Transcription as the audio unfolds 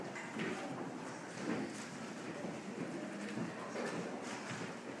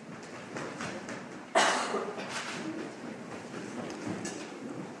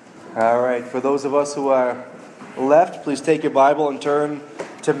All right, for those of us who are left, please take your Bible and turn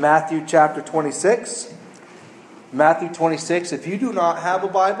to Matthew chapter 26. Matthew 26. If you do not have a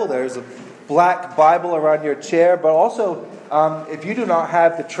Bible, there's a black Bible around your chair, but also if you do not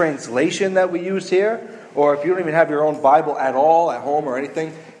have the translation that we use here, or if you don't even have your own Bible at all at home or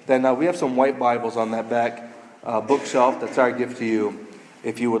anything, then we have some white Bibles on that back bookshelf. That's our gift to you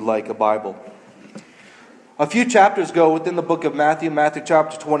if you would like a Bible. A few chapters ago within the book of Matthew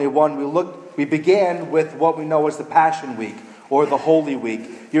chapter 21, we began with what we know as the Passion Week or the Holy Week.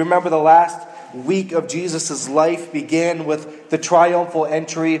 You remember the last week of Jesus' life began with the triumphal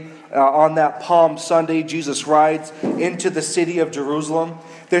entry on that Palm Sunday. Jesus rides into the city of Jerusalem.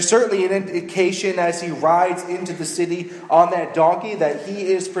 There's certainly an indication as he rides into the city on that donkey that he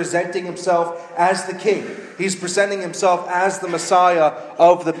is presenting himself as the king. He's presenting himself as the Messiah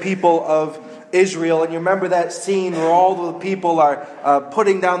of the people of Israel. And you remember that scene where all the people are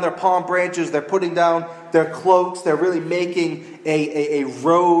putting down their palm branches, they're putting down their cloaks, they're really making a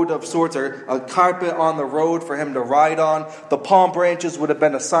road of sorts, or a carpet on the road for him to ride on. The palm branches would have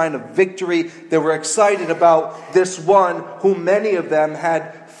been a sign of victory. They were excited about this one whom many of them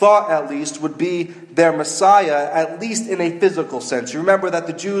had thought at least would be their Messiah, at least in a physical sense. You remember that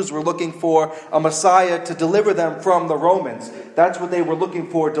the Jews were looking for a Messiah to deliver them from the Romans. That's what they were looking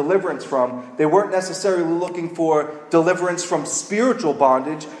for deliverance from. They weren't necessarily looking for deliverance from spiritual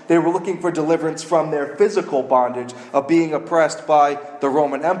bondage. They were looking for deliverance from their physical bondage of being oppressed by the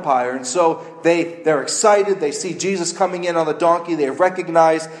Roman Empire. And so they're excited. They see Jesus coming in on the donkey. They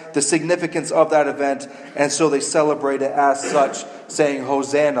recognize the significance of that event. And so they celebrate it as such, saying,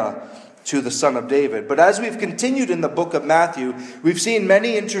 "Hosanna to the Son of David." But as we've continued in the book of Matthew, we've seen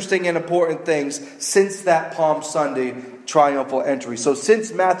many interesting and important things since that Palm Sunday triumphal entry. So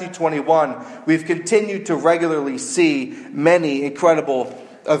since Matthew 21, we've continued to regularly see many incredible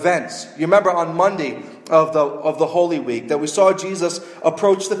events. You remember on Monday of the Holy Week that we saw Jesus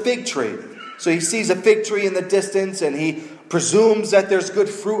approach the fig tree. So he sees a fig tree in the distance and he presumes that there's good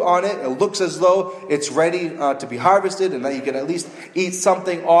fruit on it. It looks as though it's ready to be harvested and that he can at least eat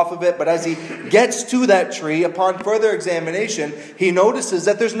something off of it. But as he gets to that tree, upon further examination, he notices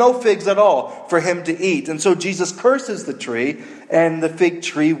that there's no figs at all for him to eat. And so Jesus curses the tree, and the fig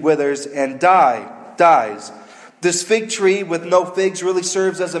tree withers and dies. This fig tree with no figs really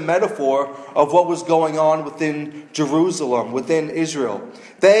serves as a metaphor of what was going on within Jerusalem, within Israel.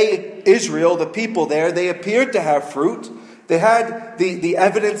 Israel, the people there, they appeared to have fruit. They had the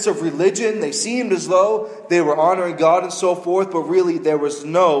evidence of religion. They seemed as though they were honoring God and so forth, but really there was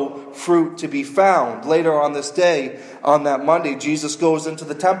no fruit to be found. Later on this day, on that Monday, Jesus goes into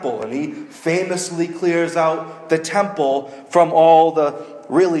the temple and he famously clears out the temple from all the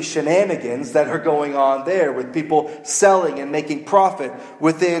really shenanigans that are going on there with people selling and making profit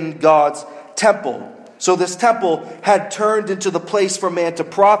within God's temple. So this temple had turned into the place for man to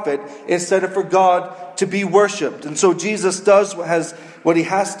profit instead of for God to be worshipped. And so Jesus does what he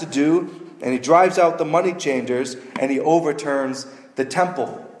has to do, and he drives out the money changers and he overturns the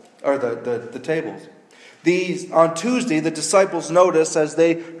temple, or the tables. On Tuesday, the disciples notice as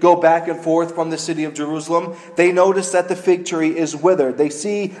they go back and forth from the city of Jerusalem, they notice that the fig tree is withered. They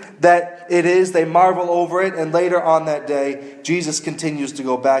see that it is, they marvel over it, and later on that day, Jesus continues to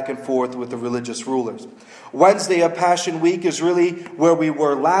go back and forth with the religious rulers. Wednesday of Passion Week is really where we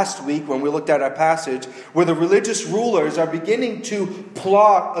were last week when we looked at our passage, where the religious rulers are beginning to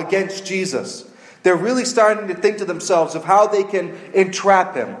plot against Jesus. They're really starting to think to themselves of how they can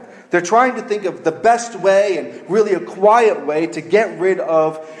entrap him. They're trying to think of the best way and really a quiet way to get rid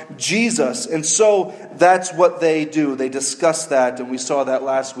of Jesus. And so that's what they do. They discuss that, and we saw that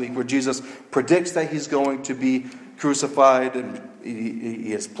last week where Jesus predicts that he's going to be crucified, and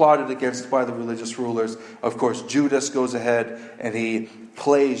he is plotted against by the religious rulers. Of course, Judas goes ahead and he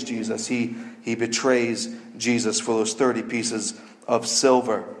plays Jesus. He betrays Jesus for those 30 pieces of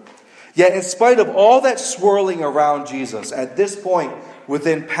silver. Yet in spite of all that swirling around Jesus at this point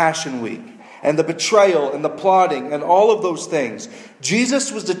within Passion Week, and the betrayal and the plotting and all of those things,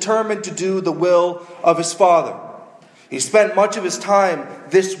 Jesus was determined to do the will of his Father. He spent much of his time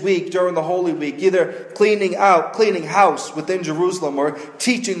this week during the Holy Week either cleaning house within Jerusalem, or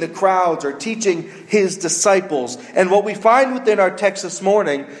teaching the crowds, or teaching his disciples. And what we find within our text this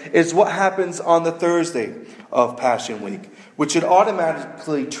morning is what happens on the Thursday of Passion Week, which should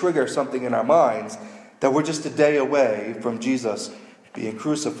automatically trigger something in our minds that we're just a day away from Jesus being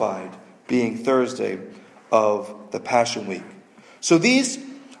crucified, being Thursday of the Passion Week. So these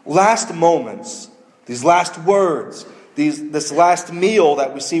last moments, these last words, this last meal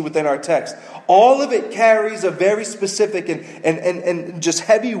that we see within our text, all of it carries a very specific and just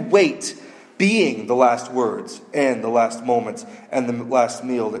heavy weight, being the last words and the last moments and the last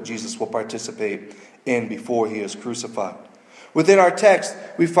meal that Jesus will participate in before he is crucified. Within our text,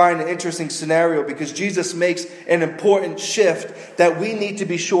 we find an interesting scenario because Jesus makes an important shift that we need to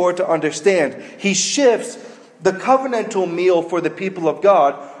be sure to understand. He shifts the covenantal meal for the people of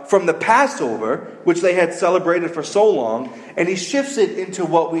God from the Passover, which they had celebrated for so long, and he shifts it into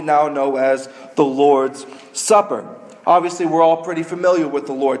what we now know as the Lord's Supper. Obviously, we're all pretty familiar with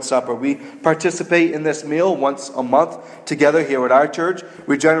the Lord's Supper. We participate in this meal once a month together here at our church.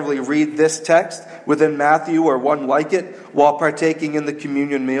 We generally read this text within Matthew or one like it while partaking in the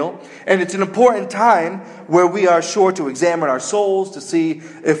communion meal. And it's an important time where we are sure to examine our souls to see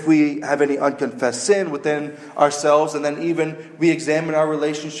if we have any unconfessed sin within ourselves. And then even we examine our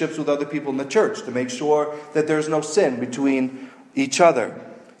relationships with other people in the church to make sure that there's no sin between each other.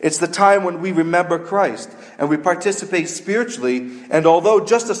 It's the time when we remember Christ and we participate spiritually. And although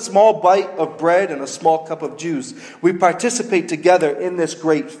just a small bite of bread and a small cup of juice, we participate together in this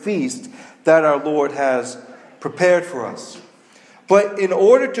great feast that our Lord has prepared for us. But in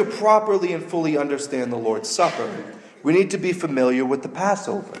order to properly and fully understand the Lord's Supper, we need to be familiar with the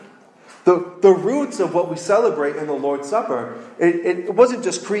Passover. The roots of what we celebrate in the Lord's Supper, it wasn't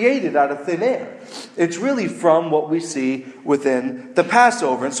just created out of thin air. It's really from what we see within the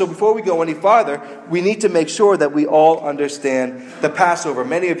Passover. And so before we go any farther, we need to make sure that we all understand the Passover.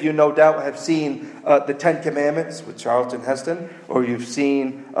 Many of you no doubt have seen the Ten Commandments with Charlton Heston, or you've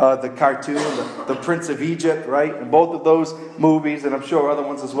seen the cartoon, the Prince of Egypt, right? And both of those movies, and I'm sure other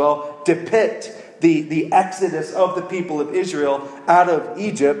ones as well, depict the exodus of the people of Israel out of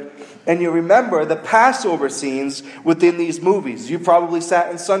Egypt. And you remember the Passover scenes within these movies. You probably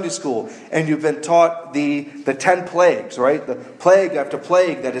sat in Sunday school and you've been taught the 10 plagues, right? The plague after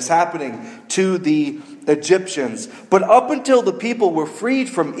plague that is happening to the Egyptians. But up until the people were freed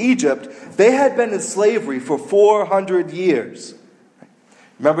from Egypt, they had been in slavery for 400 years.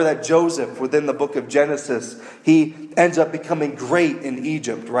 Remember that Joseph, within the book of Genesis, he ends up becoming great in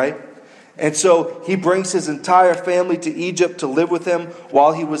Egypt, right? And so he brings his entire family to Egypt to live with him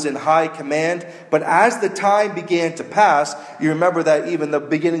while he was in high command. But as the time began to pass, you remember that even the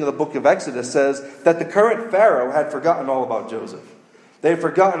beginning of the book of Exodus says that the current Pharaoh had forgotten all about Joseph. They had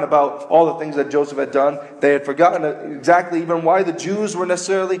forgotten about all the things that Joseph had done. They had forgotten exactly even why the Jews were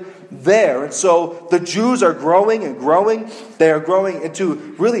necessarily there. And so the Jews are growing and growing. They are growing into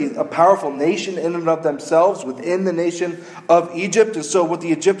really a powerful nation in and of themselves within the nation of Egypt. And so what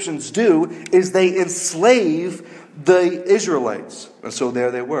the Egyptians do is they enslave the Israelites. And so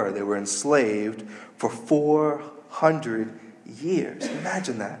there they were. They were enslaved for 400 years.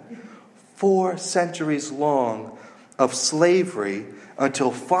 Imagine that. 4 centuries long of slavery,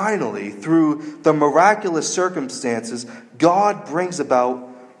 until finally, through the miraculous circumstances, God brings about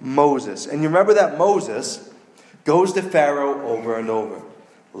Moses. And you remember that Moses goes to Pharaoh over and over.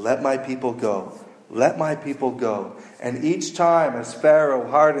 Let my people go. Let my people go. And each time as Pharaoh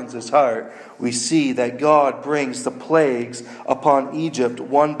hardens his heart, we see that God brings the plagues upon Egypt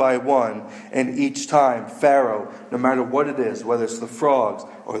one by one. And each time Pharaoh, no matter what it is, whether it's the frogs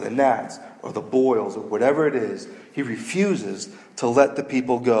or the gnats or the boils or whatever it is, he refuses to let the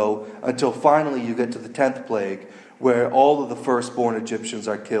people go until finally you get to the 10th plague, where all of the firstborn Egyptians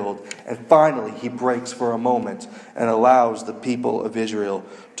are killed. And finally he breaks for a moment and allows the people of Israel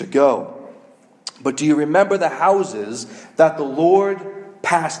to go. But do you remember the houses that the Lord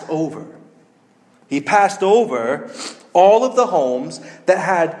passed over? He passed over all of the homes that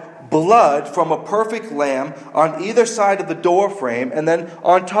had blood from a perfect lamb on either side of the door frame and then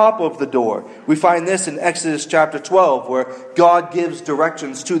on top of the door. We find this in Exodus chapter 12, where God gives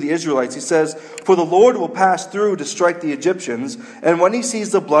directions to the Israelites. He says, "For the Lord will pass through to strike the Egyptians, and when he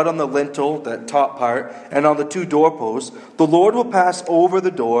sees the blood on the lintel, that top part, and on the 2 doorposts, the Lord will pass over the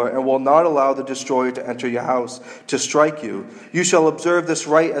door and will not allow the destroyer to enter your house to strike you. You shall observe this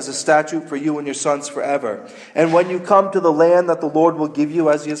rite as a statute for you and your sons forever. And when you come to the land that the Lord will give you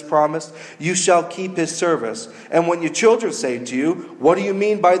as he has promised, you shall keep his service. And when your children say to you, 'What do you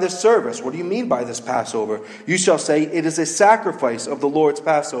mean by this service? What do you mean by this Passover?' You shall say, 'It is a sacrifice of the Lord's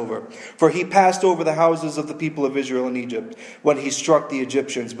Passover. For he passed over the houses of the people of Israel in Egypt when he struck the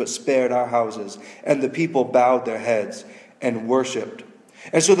Egyptians, but spared our houses.' And the people bowed their heads and worshipped."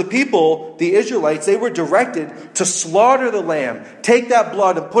 And so the people, the Israelites, they were directed to slaughter the lamb, take that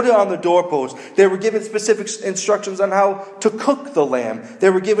blood and put it on the doorpost. They were given specific instructions on how to cook the lamb. They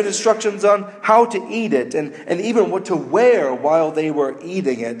were given instructions on how to eat it and even what to wear while they were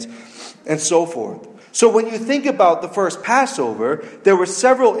eating it and so forth. So when you think about the first Passover, there were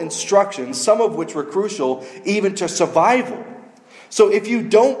several instructions, some of which were crucial even to survival. So if you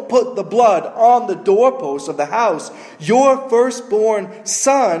don't put the blood on the doorpost of the house, your firstborn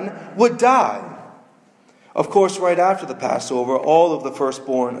son would die. Of course, right after the Passover, all of the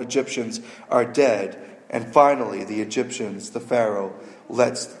firstborn Egyptians are dead. And finally, the Egyptians, the Pharaoh,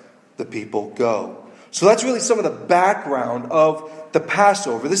 lets the people go. So that's really some of the background of the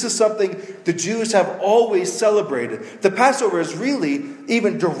Passover. This is something the Jews have always celebrated. The Passover is really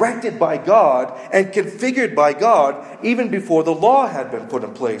even directed by God and configured by God even before the law had been put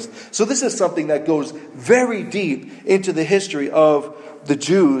in place. So this is something that goes very deep into the history of the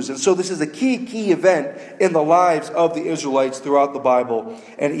Jews. And so this is a key event in the lives of the Israelites throughout the Bible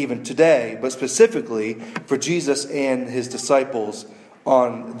and even today, but specifically for Jesus and his disciples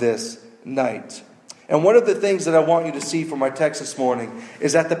on this night. And one of the things that I want you to see from my text this morning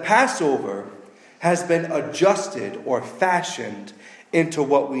is that the Passover has been adjusted or fashioned into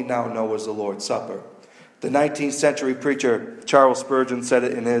what we now know as the Lord's Supper. The 19th century preacher Charles Spurgeon said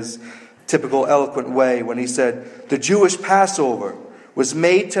it in his typical eloquent way when he said, "The Jewish Passover was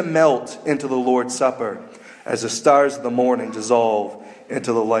made to melt into the Lord's Supper as the stars of the morning dissolve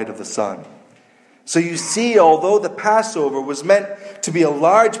into the light of the sun." So you see, although the Passover was meant to be a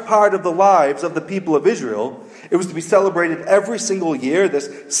large part of the lives of the people of Israel, it was to be celebrated every single year, this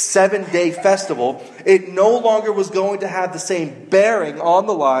 7-day festival, it no longer was going to have the same bearing on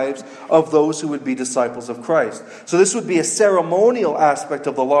the lives of those who would be disciples of Christ. So this would be a ceremonial aspect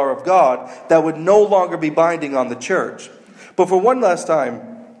of the law of God that would no longer be binding on the church. But for one last time,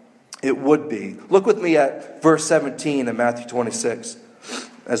 it would be. Look with me at verse 17 in Matthew 26.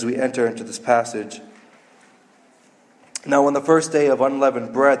 As we enter into this passage. Now on the first day of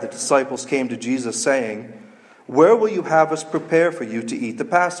unleavened bread, the disciples came to Jesus saying, "Where will you have us prepare for you to eat the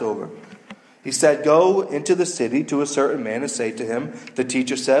Passover?" He said, "Go into the city to a certain man and say to him, 'The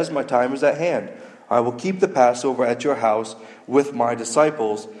teacher says, my time is at hand. I will keep the Passover at your house with my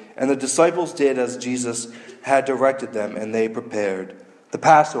disciples.' And the disciples did as Jesus had directed them, and they prepared the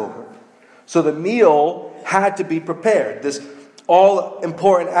Passover." So the meal had to be prepared. This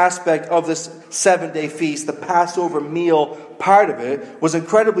all-important aspect of this 7-day feast, the Passover meal part of it, was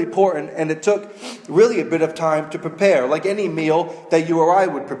incredibly important, and it took really a bit of time to prepare, like any meal that you or I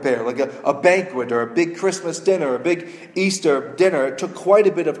would prepare, like a banquet or a big Christmas dinner, a big Easter dinner. It took quite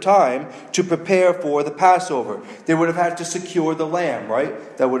a bit of time to prepare for the Passover. They would have had to secure the lamb,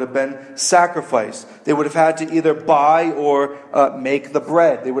 right? That would have been sacrificed. They would have had to either buy or make the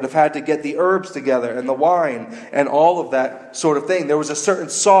bread. They would have had to get the herbs together and the wine and all of that sort of thing. There was a certain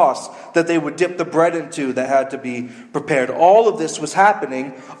sauce that they would dip the bread into that had to be prepared. All of this was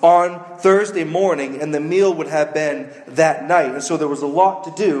happening on Thursday morning, and the meal would have been that night. And so there was a lot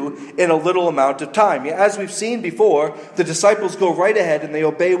to do in a little amount of time. As we've seen before, the disciples go right ahead and they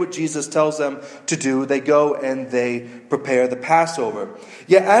obey what Jesus tells them to do. They go and they prepare the Passover.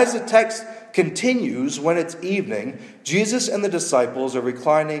 Yet as the text continues, when it's evening, Jesus and the disciples are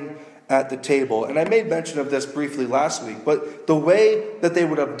reclining at the table. And I made mention of this briefly last week, but the way that they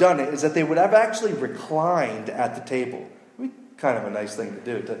would have done it is that they would have actually reclined at the table. Kind of a nice thing to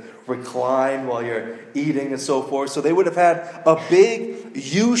do, to recline while you're eating and so forth. So they would have had a big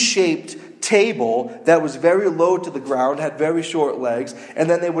U-shaped table that was very low to the ground, had very short legs, and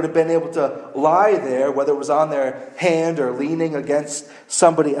then they would have been able to lie there, whether it was on their hand or leaning against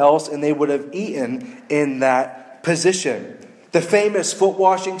somebody else, and they would have eaten in that position. The famous foot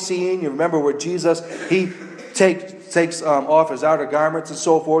washing scene, you remember where Jesus, he takes off his outer garments and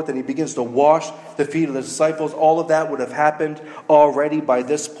so forth, and he begins to wash the feet of the disciples. All of that would have happened already by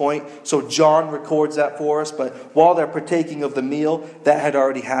this point. So John records that for us, but while they're partaking of the meal, that had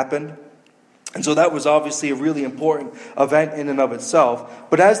already happened. And so that was obviously a really important event in and of itself.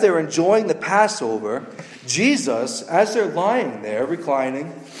 But as they're enjoying the Passover, Jesus, as they're lying there,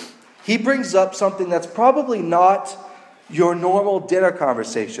 reclining, he brings up something that's probably not your normal dinner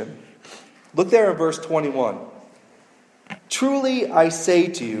conversation. Look there in verse 21. "Truly I say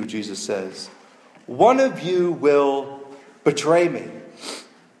to you," Jesus says, "one of you will betray me."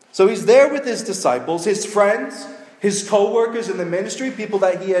 So he's there with his disciples, his friends, his co-workers in the ministry, people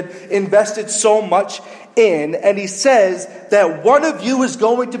that he had invested so much in, and he says that one of you is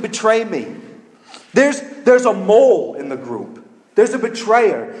going to betray me. There's a mole in the group. There's a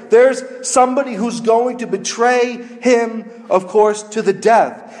betrayer. There's somebody who's going to betray him, of course, to the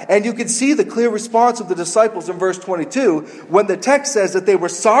death. And you can see the clear response of the disciples in verse 22 when the text says that they were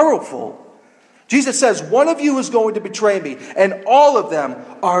sorrowful. Jesus says, one of you is going to betray me. And all of them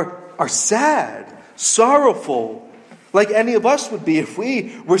are sad, sorrowful, like any of us would be if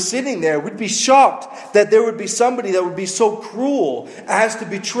we were sitting there. We'd be shocked that there would be somebody that would be so cruel as to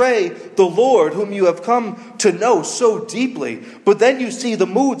betray the Lord whom you have come to know so deeply. But then you see the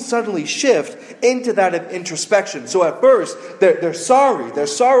mood suddenly shift into that of introspection. So at first, they're sorry, they're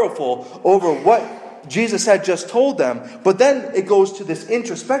sorrowful over what Jesus had just told them. But then it goes to this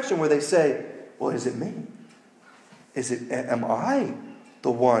introspection where they say, well, is it me? Am I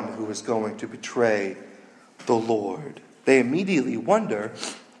the one who is going to betray the Lord? They immediately wonder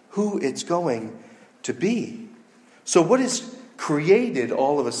who it's going to be. So what is created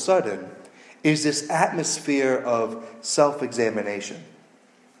all of a sudden is this atmosphere of self-examination.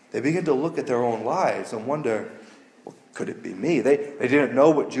 They begin to look at their own lives and wonder, well, could it be me? They didn't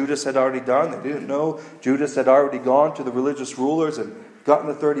know what Judas had already done. They didn't know Judas had already gone to the religious rulers and gotten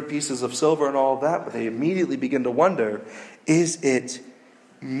the 30 pieces of silver and all of that. But they immediately begin to wonder, is it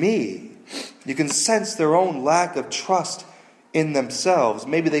me? You can sense their own lack of trust in themselves.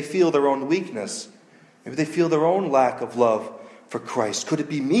 Maybe they feel their own weakness. Maybe they feel their own lack of love for Christ. Could it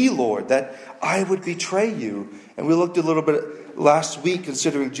be me, Lord, that I would betray you? And we looked a little bit last week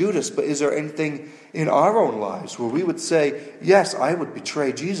considering Judas, but is there anything in our own lives where we would say, yes, I would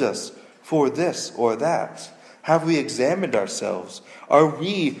betray Jesus for this or that? Have we examined ourselves? Are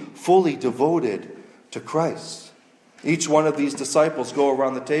we fully devoted to Christ? Each one of these disciples go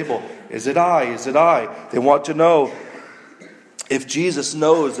around the table. Is it I? Is it I? They want to know if Jesus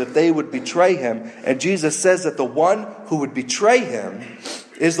knows if they would betray him. And Jesus says that the one who would betray him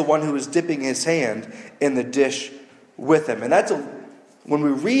is the one who is dipping his hand in the dish with him. And when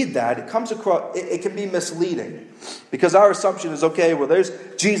we read that, it comes across, it can be misleading. Because our assumption is, okay, well, there's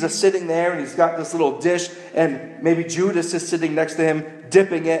Jesus sitting there and he's got this little dish, and maybe Judas is sitting next to him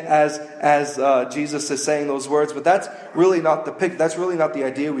dipping it as Jesus is saying those words. But that's really not the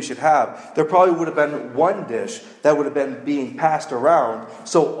idea we should have. There probably would have been one dish that would have been being passed around.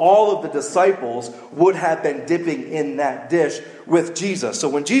 So all of the disciples would have been dipping in that dish with Jesus. So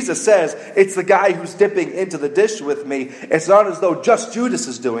when Jesus says, it's the guy who's dipping into the dish with me, it's not as though just Judas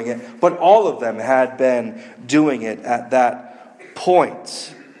is doing it, but all of them had been doing it at that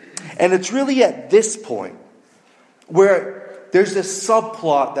point. And it's really at this point where there's this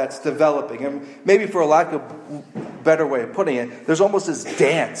subplot that's developing. And maybe for a lack of a better way of putting it, there's almost this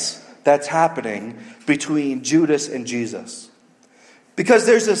dance that's happening between Judas and Jesus. Because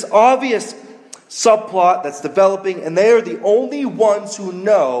there's this obvious subplot that's developing, and they are the only ones who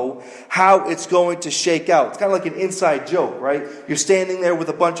know how it's going to shake out. It's kind of like an inside joke, right? You're standing there with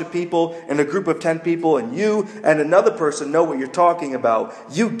a bunch of people in a group of 10 people, and you and another person know what you're talking about.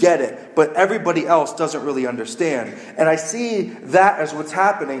 You get it, but everybody else doesn't really understand. And I see that as what's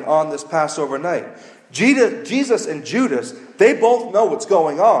happening on this Passover night. Jesus and Judas, they both know what's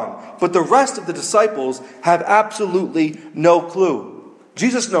going on, but the rest of the disciples have absolutely no clue.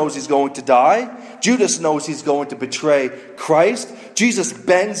 Jesus knows he's going to die. Judas knows he's going to betray Christ. Jesus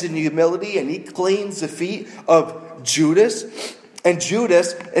bends in humility and he cleans the feet of Judas. And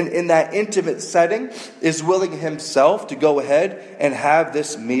Judas, in that intimate setting, is willing himself to go ahead and have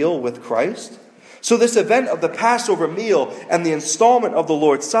this meal with Christ. So this event of the Passover meal and the installment of the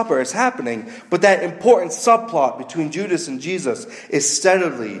Lord's Supper is happening, but that important subplot between Judas and Jesus is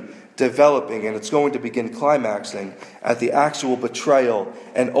steadily developing, and it's going to begin climaxing at the actual betrayal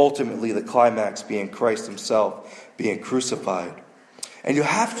and ultimately the climax being Christ himself being crucified. And you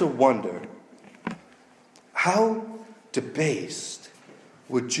have to wonder, how debased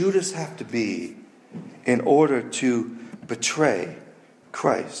would Judas have to be in order to betray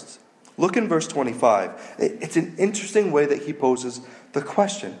Christ? Look in verse 25. It's an interesting way that he poses the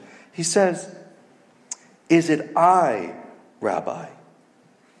question. He says, "Is it I, Rabbi?"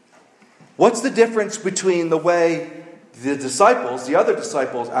 What's the difference between the way the other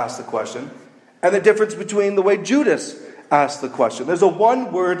disciples asked the question, and the difference between the way Judas asked the question? There's a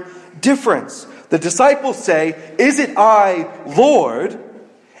one-word difference. The disciples say, "Is it I, Lord?"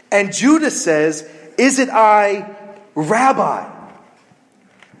 And Judas says, "Is it I, Rabbi?"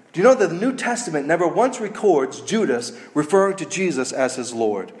 Do you know that the New Testament never once records Judas referring to Jesus as his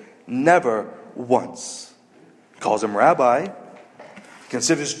Lord? Never once. Calls him Rabbi.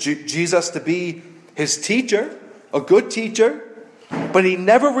 Considers Jesus to be his teacher, a good teacher, but he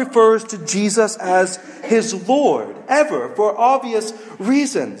never refers to Jesus as his Lord, ever, for obvious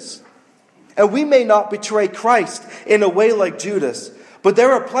reasons. And we may not betray Christ in a way like Judas, but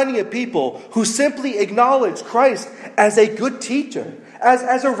there are plenty of people who simply acknowledge Christ as a good teacher,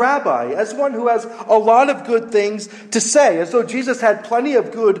 as a rabbi, as one who has a lot of good things to say. And so Jesus had plenty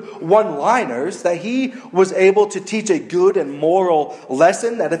of good one-liners, that he was able to teach a good and moral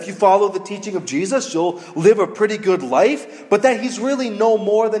lesson, that if you follow the teaching of Jesus, you'll live a pretty good life, but that he's really no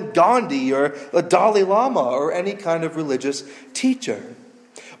more than Gandhi or a Dalai Lama or any kind of religious teacher.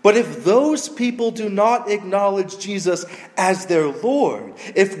 But if those people do not acknowledge Jesus as their Lord,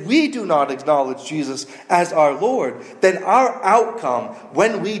 if we do not acknowledge Jesus as our Lord, then our outcome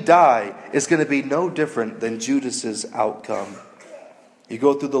when we die is going to be no different than Judas's outcome. You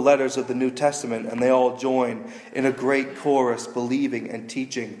go through the letters of the New Testament and they all join in a great chorus, believing and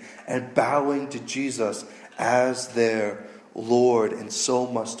teaching and bowing to Jesus as their Lord. And so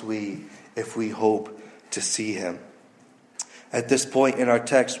must we if we hope to see him. At this point in our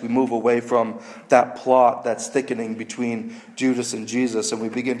text, we move away from that plot that's thickening between Judas and Jesus, and we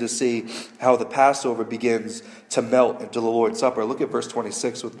begin to see how the Passover begins to melt into the Lord's Supper. Look at verse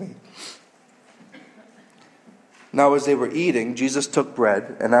 26 with me. Now as they were eating, Jesus took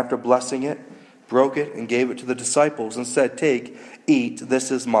bread, and after blessing it, broke it, and gave it to the disciples, and said, "Take, eat, this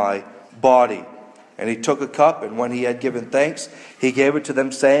is my body." And he took a cup, and when he had given thanks, he gave it to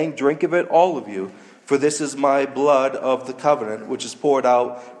them, saying, "Drink of it, all of you. For this is my blood of the covenant, which is poured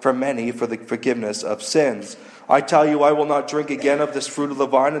out for many for the forgiveness of sins. I tell you, I will not drink again of this fruit of the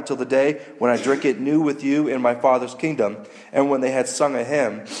vine until the day when I drink it new with you in my Father's kingdom." And when they had sung a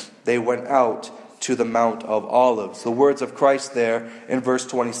hymn, they went out to the Mount of Olives. The words of Christ there in verse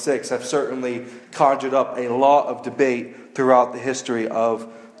 26 have certainly conjured up a lot of debate throughout the history of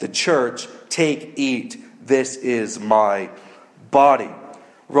the church. Take, eat, this is my body.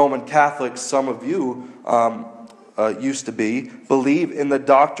 Roman Catholics, some of you used to believe in the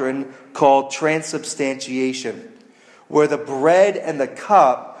doctrine called transubstantiation, where the bread and the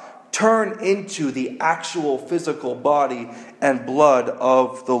cup turn into the actual physical body and blood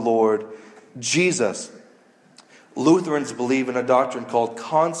of the Lord Jesus. Lutherans believe in a doctrine called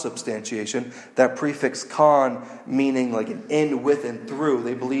consubstantiation, that prefix con meaning like an in, with, and through.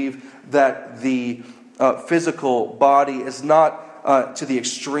 They believe that the physical body is not to the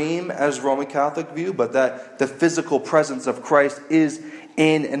extreme as Roman Catholic view, but that the physical presence of Christ is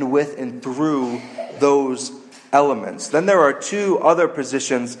in and with and through those elements. Then there are two other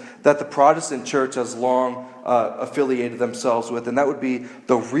positions that the Protestant church has long affiliated themselves with, and that would be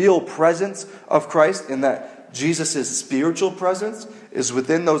the real presence of Christ, in that Jesus' spiritual presence is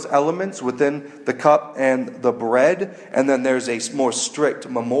within those elements, within the cup and the bread. And then there's a more strict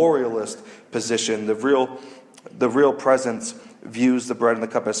memorialist position. The real presence views the bread and the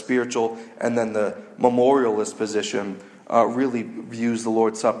cup as spiritual, and then the memorialist position really views the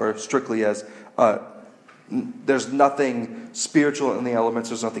Lord's Supper strictly as there's nothing spiritual in the elements,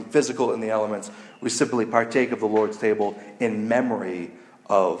 there's nothing physical in the elements. We simply partake of the Lord's table in memory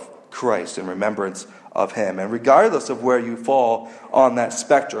of Christ, in remembrance of him. And regardless of where you fall on that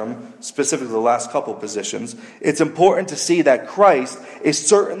spectrum, specifically the last couple positions, it's important to see that Christ is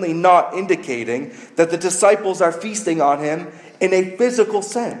certainly not indicating that the disciples are feasting on him in a physical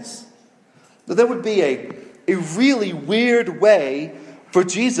sense. That would be a really weird way for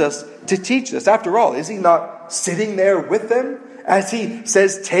Jesus to teach this. After all, is he not sitting there with them as he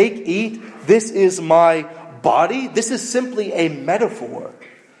says, "Take, eat, this is my body"? This is simply a metaphor.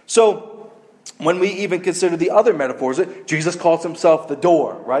 So when we even consider the other metaphors, Jesus calls himself the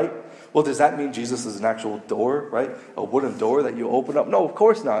door, right? Well, does that mean Jesus is an actual door, right? A wooden door that you open up? No, of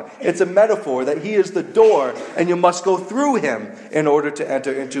course not. It's a metaphor that he is the door and you must go through him in order to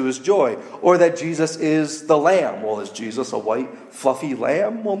enter into his joy. Or that Jesus is the lamb. Well, is Jesus a white, fluffy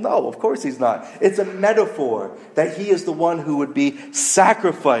lamb? Well, no, of course he's not. It's a metaphor that he is the one who would be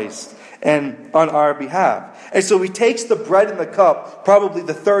sacrificed and on our behalf. And so he takes the bread and the cup, probably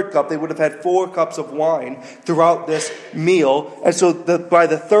the third cup. They would have had 4 cups of wine throughout this meal. And so by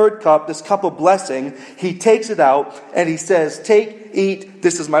the third cup, this cup of blessing, he takes it out and he says, "Take, eat,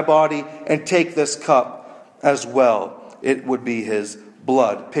 this is my body, and take this cup as well." It would be his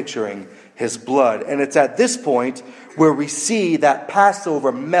blood, picturing his blood. And it's at this point where we see that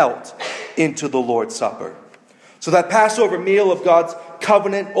Passover melt into the Lord's Supper. So that Passover meal of God's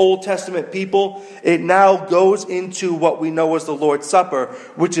covenant Old Testament people, it now goes into what we know as the Lord's Supper,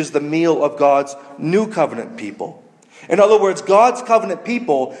 which is the meal of God's new covenant people. In other words, God's covenant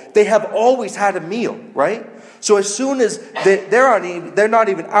people, they have always had a meal, right? So as soon as they're not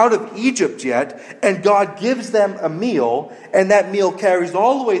even out of Egypt yet, and God gives them a meal, and that meal carries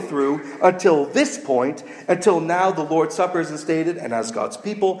all the way through until this point, until now the Lord's Supper is instated, and as God's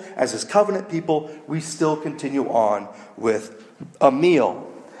people, as His covenant people, we still continue on with a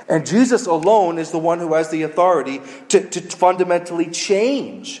meal. And Jesus alone is the one who has the authority to fundamentally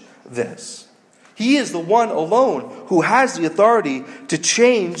change this. He is the one alone who has the authority to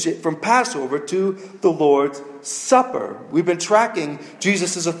change it from Passover to the Lord's Supper. We've been tracking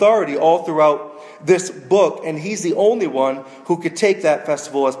Jesus' authority all throughout this book, and He's the only one who could take that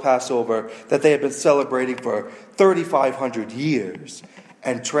festival as Passover that they have been celebrating for 3,500 years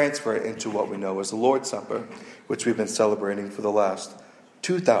and transfer it into what we know as the Lord's Supper, which we've been celebrating for the last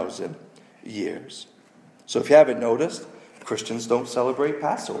 2,000 years. So if you haven't noticed, Christians don't celebrate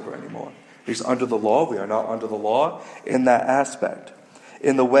Passover anymore. Because under the law, we are not under the law in that aspect,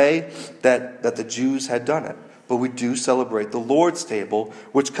 in the way that the Jews had done it. But we do celebrate the Lord's table,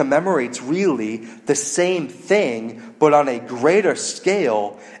 which commemorates really the same thing, but on a greater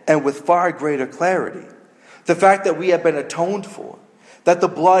scale and with far greater clarity. The fact that we have been atoned for, that the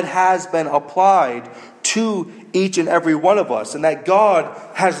blood has been applied to each and every one of us, and that God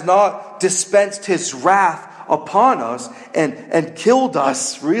has not dispensed His wrath upon us and killed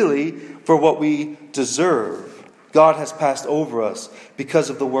us, really, for what we deserve. God has passed over us because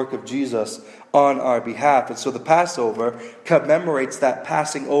of the work of Jesus on our behalf. And so the Passover commemorates that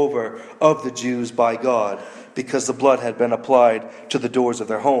passing over of the Jews by God, because the blood had been applied to the doors of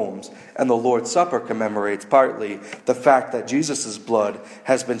their homes. And the Lord's Supper commemorates partly the fact that Jesus' blood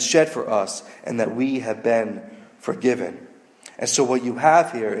has been shed for us and that we have been forgiven. And so what you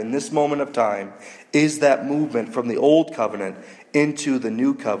have here in this moment of time is that movement from the old covenant into the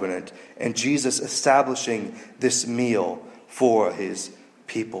new covenant, and Jesus establishing this meal for His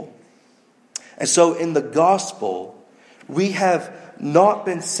people. And so in the gospel, we have not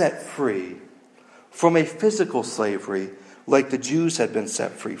been set free from a physical slavery like the Jews had been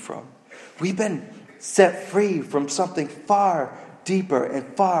set free from. We've been set free from something far deeper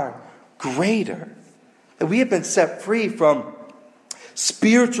and far greater. And we have been set free from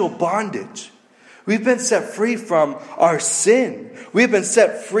spiritual bondage. We've been set free from our sin. We have been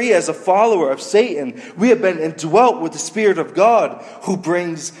set free as a follower of Satan. We have been indwelt with the Spirit of God who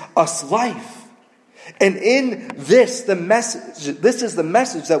brings us life. And in this is the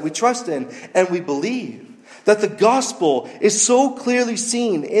message that we trust in and we believe. That the gospel is so clearly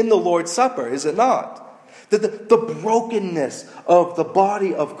seen in the Lord's Supper, is it not? That the brokenness of the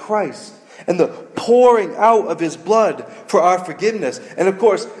body of Christ and the pouring out of His blood for our forgiveness. And of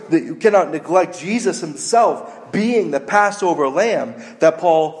course, you cannot neglect Jesus Himself being the Passover lamb that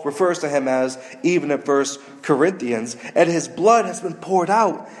Paul refers to Him as, even in 1 Corinthians. And His blood has been poured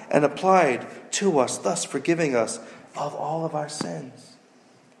out and applied to us, thus forgiving us of all of our sins.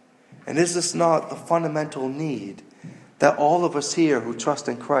 And is this not the fundamental need that all of us here who trust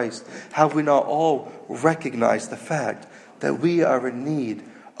in Christ, have we not all recognized the fact that we are in need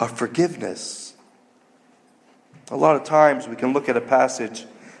of forgiveness? A lot of times we can look at a passage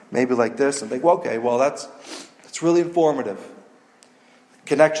maybe like this and think, well, okay, well, that's really informative.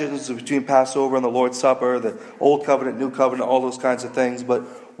 Connections between Passover and the Lord's Supper, the Old Covenant, New Covenant, all those kinds of things. But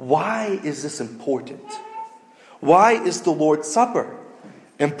why is this important? Why is the Lord's Supper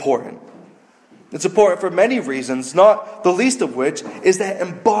important? It's important for many reasons, not the least of which is that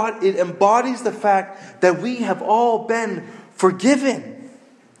it embodies the fact that we have all been forgiven.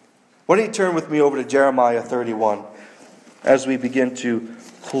 Why don't you turn with me over to Jeremiah 31 as we begin to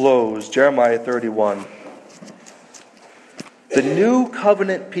close. Jeremiah 31. The new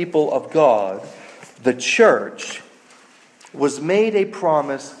covenant people of God, the church, was made a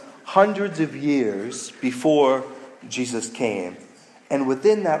promise hundreds of years before Jesus came. And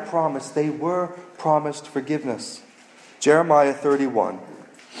within that promise, they were promised forgiveness. Jeremiah 31,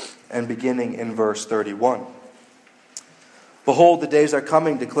 and beginning in verse 31. Behold, the days are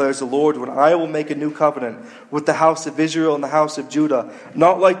coming, declares the Lord, when I will make a new covenant with the house of Israel and the house of Judah,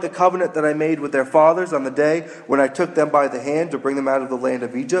 not like the covenant that I made with their fathers on the day when I took them by the hand to bring them out of the land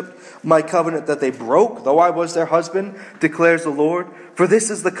of Egypt, my covenant that they broke, though I was their husband, declares the Lord. For this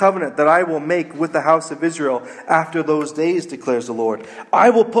is the covenant that I will make with the house of Israel after those days, declares the Lord.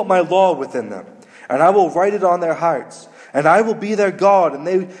 I will put my law within them, and I will write it on their hearts. And I will be their God, and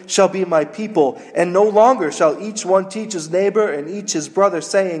they shall be my people. And no longer shall each one teach his neighbor and each his brother,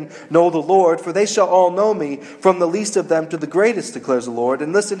 saying, Know the Lord, for they shall all know me, from the least of them to the greatest, declares the Lord.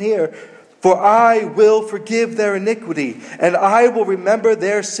 And listen here, for I will forgive their iniquity, and I will remember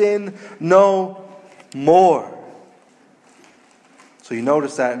their sin no more. So you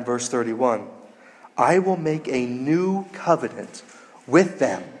notice that in verse 31. I will make a new covenant with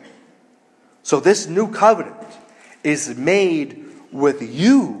them. So this new covenant is made with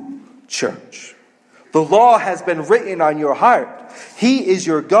you, church. The law has been written on your heart. He is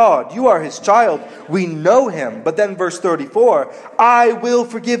your God. You are his child. We know him. But then verse 34, I will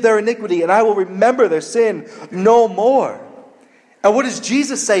forgive their iniquity and I will remember their sin no more. And what does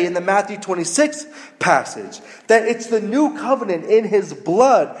Jesus say in the Matthew 26 passage? That it's the new covenant in his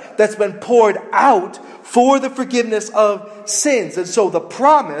blood that's been poured out for the forgiveness of sins. And so the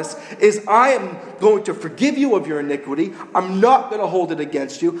promise is, I am going to forgive you of your iniquity. I'm not going to hold it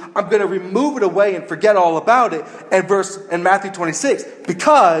against you. I'm going to remove it away and forget all about it. And in Matthew 26,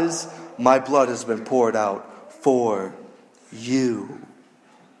 because my blood has been poured out for you.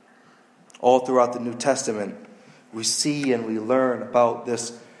 All throughout the New Testament, we see and we learn about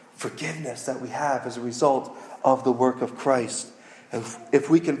this forgiveness that we have as a result of the work of Christ. If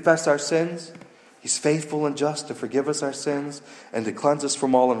we confess our sins, he's faithful and just to forgive us our sins and to cleanse us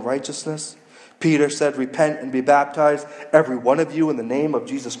from all unrighteousness. Peter said, repent and be baptized, every one of you, in the name of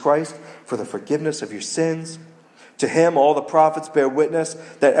Jesus Christ for the forgiveness of your sins. To him all the prophets bear witness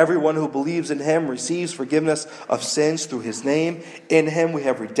that everyone who believes in him receives forgiveness of sins through his name. In him we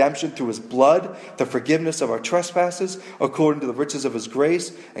have redemption through his blood, the forgiveness of our trespasses, according to the riches of his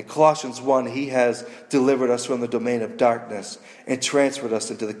grace. In Colossians 1, he has delivered us from the domain of darkness and transferred us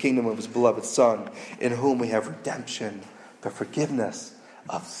into the kingdom of his beloved Son, in whom we have redemption, the forgiveness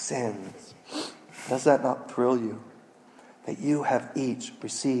of sins. Does that not thrill you? That you have each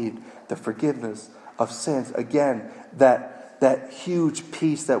received the forgiveness of sins. Again, that huge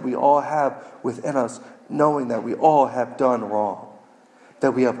peace that we all have within us, knowing that we all have done wrong,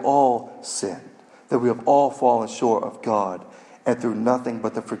 that we have all sinned, that we have all fallen short of God, and through nothing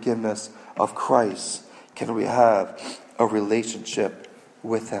but the forgiveness of Christ can we have a relationship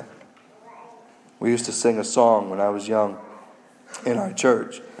with him. We used to sing a song when I was young in our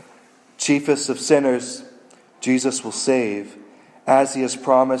church. Chiefest of sinners, Jesus will save, as he has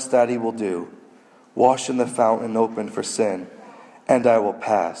promised that he will do. Wash in the fountain opened for sin, and I will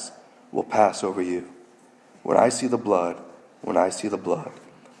pass over you. When I see the blood, when I see the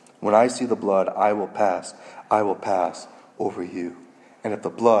blood, I will pass over you. And if the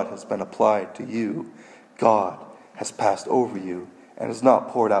blood has been applied to you, God has passed over you and has not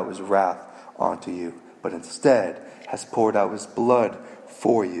poured out his wrath onto you, but instead has poured out his blood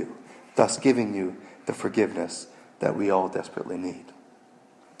for you, thus giving you the forgiveness that we all desperately need.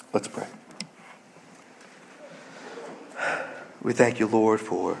 Let's pray. We thank you, Lord,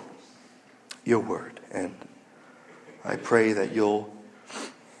 for your word. And I pray that you'll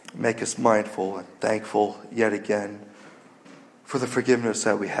make us mindful and thankful yet again for the forgiveness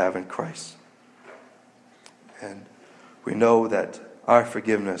that we have in Christ. And we know that our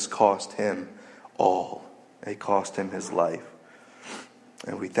forgiveness cost him all. It cost him his life.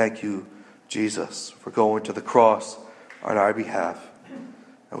 And we thank you, Jesus, for going to the cross on our behalf.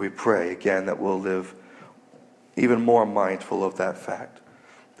 And we pray again that we'll live even more mindful of that fact,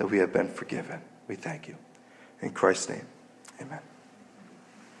 that we have been forgiven. We thank you. In Christ's name, amen.